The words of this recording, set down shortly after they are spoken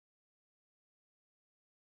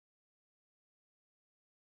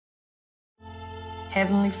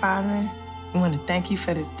Heavenly Father, I want to thank you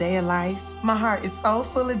for this day of life. My heart is so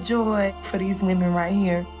full of joy for these women right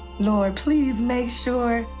here. Lord, please make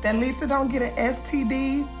sure that Lisa don't get an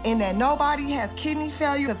STD and that nobody has kidney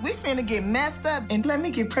failure, because we finna get messed up. And let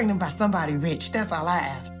me get pregnant by somebody rich. That's all I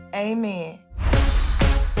ask. Amen.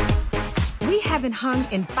 We haven't hung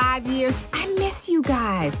in 5 years. I miss you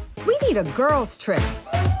guys. We need a girls' trip.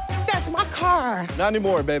 That's my car. Not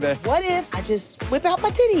anymore, baby. What if I just whip out my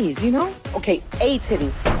titties, you know? Okay, a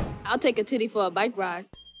titty. I'll take a titty for a bike ride.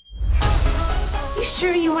 You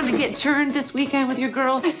sure you want to get turned this weekend with your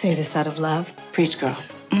girls? I say this out of love. Preach, girl.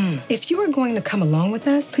 If you are going to come along with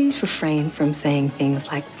us, please refrain from saying things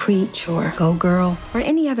like preach or go girl or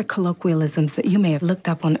any other colloquialisms that you may have looked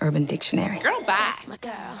up on Urban Dictionary. Girl, bye. That's my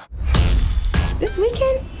girl. This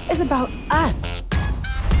weekend is about us.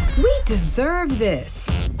 We deserve this.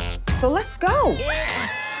 So let's go.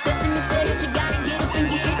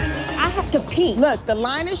 I have to pee. Look, the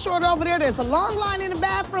line is short over there. There's a long line in the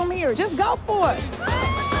bathroom here. Just go for it.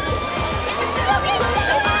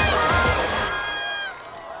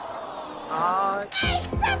 Hey,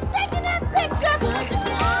 stop taking that picture!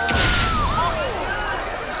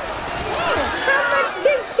 How much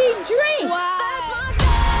did she drink?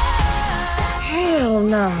 Hell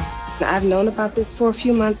no. I've known about this for a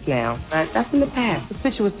few months now, but that's in the past. This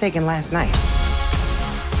picture was taken last night.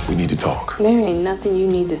 We need to talk. There ain't nothing you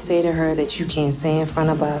need to say to her that you can't say in front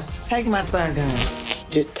of us. Take my stun gun.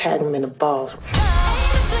 Just tag him in the balls.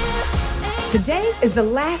 Today is the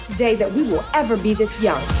last day that we will ever be this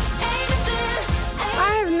young.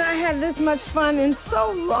 I have not had this much fun in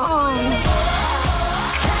so long.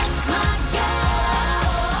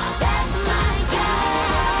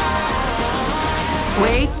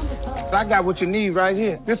 Wait. I got what you need right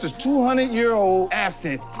here. This is 200-year-old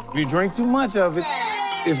abstinence. If you drink too much of it,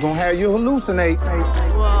 it's gonna have you hallucinate.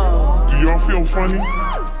 Whoa. Do y'all feel funny?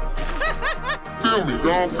 Feel me,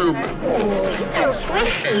 y'all feel me.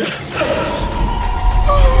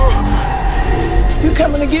 You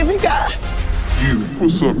coming to get me, God? You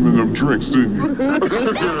put something in them drinks, didn't you?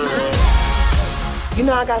 You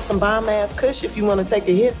know I got some bomb-ass kush if you want to take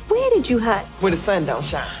a hit. Where did you hide? Where the sun don't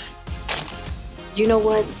shine. You know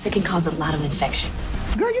what? It can cause a lot of infection.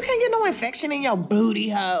 Girl, you can't get no infection in your booty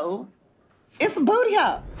hole. It's a booty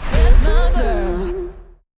hole. That's my girl.